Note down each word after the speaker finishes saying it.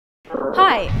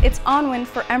Hi, it's Onwin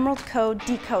for Emerald Code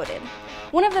Decoded.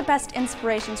 One of the best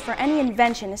inspirations for any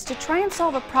invention is to try and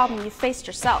solve a problem you faced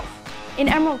yourself. In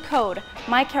Emerald Code,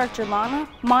 my character Lana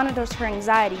monitors her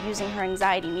anxiety using her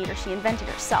anxiety meter she invented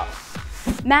herself.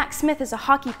 Max Smith is a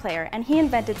hockey player, and he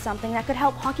invented something that could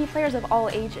help hockey players of all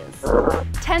ages.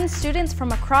 10 students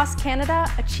from across Canada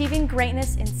achieving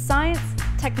greatness in science,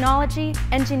 technology,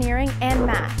 engineering, and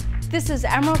math. This is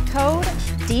Emerald Code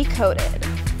Decoded.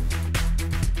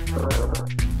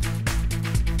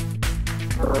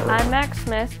 I'm Max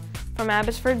Smith from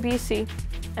Abbotsford, BC,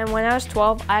 and when I was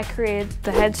 12, I created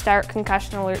the Head Start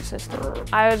Concussion Alert System.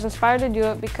 I was inspired to do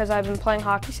it because I've been playing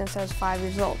hockey since I was 5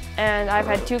 years old, and I've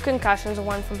had 2 concussions,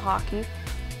 one from hockey.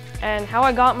 And how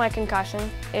I got my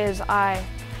concussion is I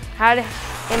had an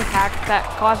impact that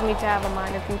caused me to have a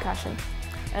minor concussion,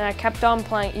 and I kept on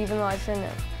playing even though I shouldn't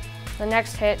have. The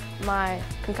next hit, my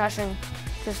concussion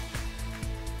just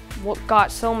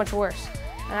got so much worse,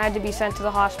 and I had to be sent to the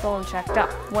hospital and checked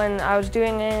up. When I was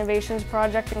doing an innovations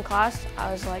project in class,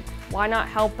 I was like, why not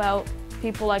help out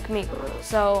people like me?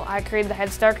 So I created the Head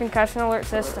Start Concussion Alert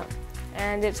System,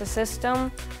 and it's a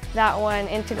system that when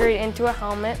integrated into a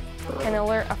helmet can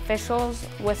alert officials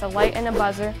with a light and a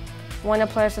buzzer when a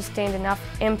player sustained enough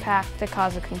impact to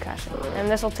cause a concussion. And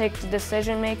this will take the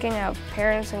decision making out of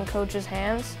parents and coaches'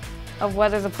 hands of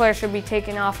whether the player should be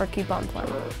taken off or keep on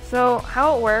playing. So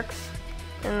how it works,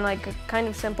 in like a kind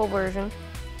of simple version,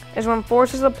 is when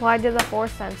force is applied to the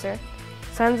force sensor,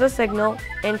 sends a signal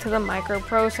into the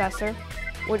microprocessor,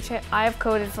 which I have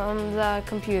coded from the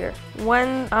computer.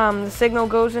 When the signal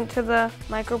goes into the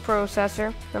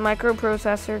microprocessor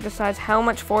decides how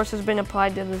much force has been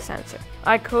applied to the sensor.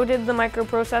 I coded the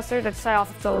microprocessor to set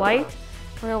off the light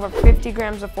when over 50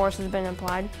 grams of force has been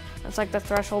applied. That's like the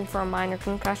threshold for a minor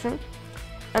concussion.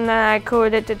 And then I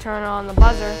coded it to turn on the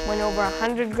buzzer when over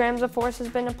 100 grams of force has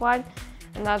been applied,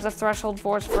 and that's the threshold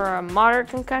force for a moderate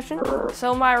concussion.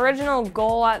 So my original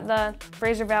goal at the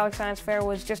Fraser Valley Science Fair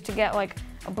was just to get like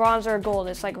a bronze or a gold.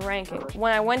 It's like ranking.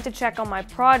 When I went to check on my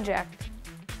project,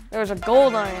 there was a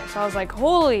gold on it, so I was like,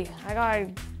 holy, I got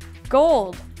a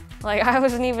gold. Like, I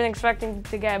wasn't even expecting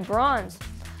to get bronze.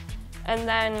 And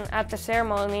then at the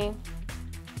ceremony,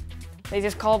 they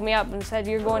just called me up and said,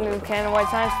 you're going to the Canada-wide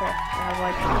Science Fair. And I was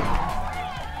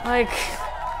like,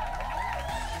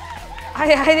 I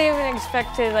didn't even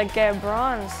expect to like get a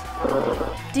bronze.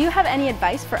 Do you have any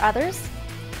advice for others?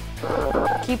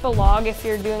 Keep a log if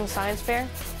you're doing science fair,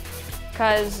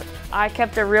 because I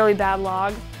kept a really bad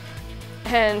log.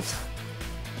 And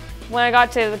when I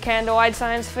got to the Canada-wide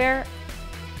Science Fair,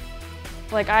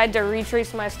 like I had to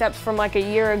retrace my steps from like a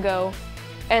year ago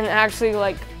and actually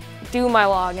like do my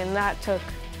log, and that took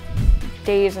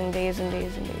days and days and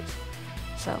days and days.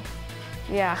 So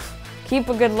yeah, keep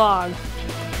a good log.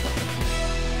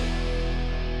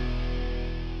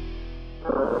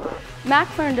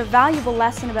 Mac learned a valuable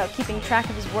lesson about keeping track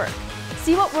of his work.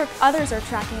 See what work others are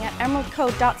tracking at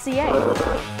emeraldcode.ca.